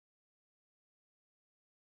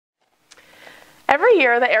Every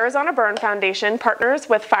year, the Arizona Burn Foundation partners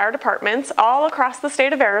with fire departments all across the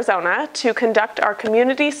state of Arizona to conduct our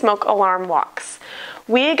community smoke alarm walks.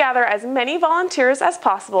 We gather as many volunteers as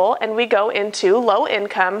possible, and we go into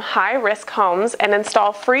low-income, high-risk homes and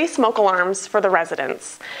install free smoke alarms for the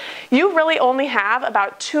residents. You really only have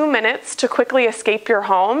about 2 minutes to quickly escape your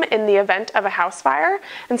home in the event of a house fire,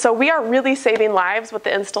 and so we are really saving lives with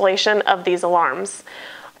the installation of these alarms.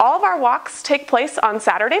 All of our walks take place on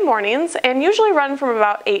Saturday mornings and usually run from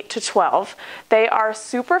about 8 to 12. They are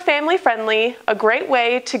super family friendly, a great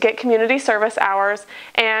way to get community service hours,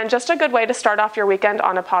 and just a good way to start off your weekend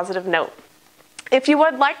on a positive note. If you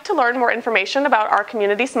would like to learn more information about our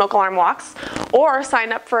community smoke alarm walks or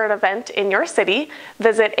sign up for an event in your city,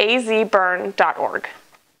 visit azburn.org.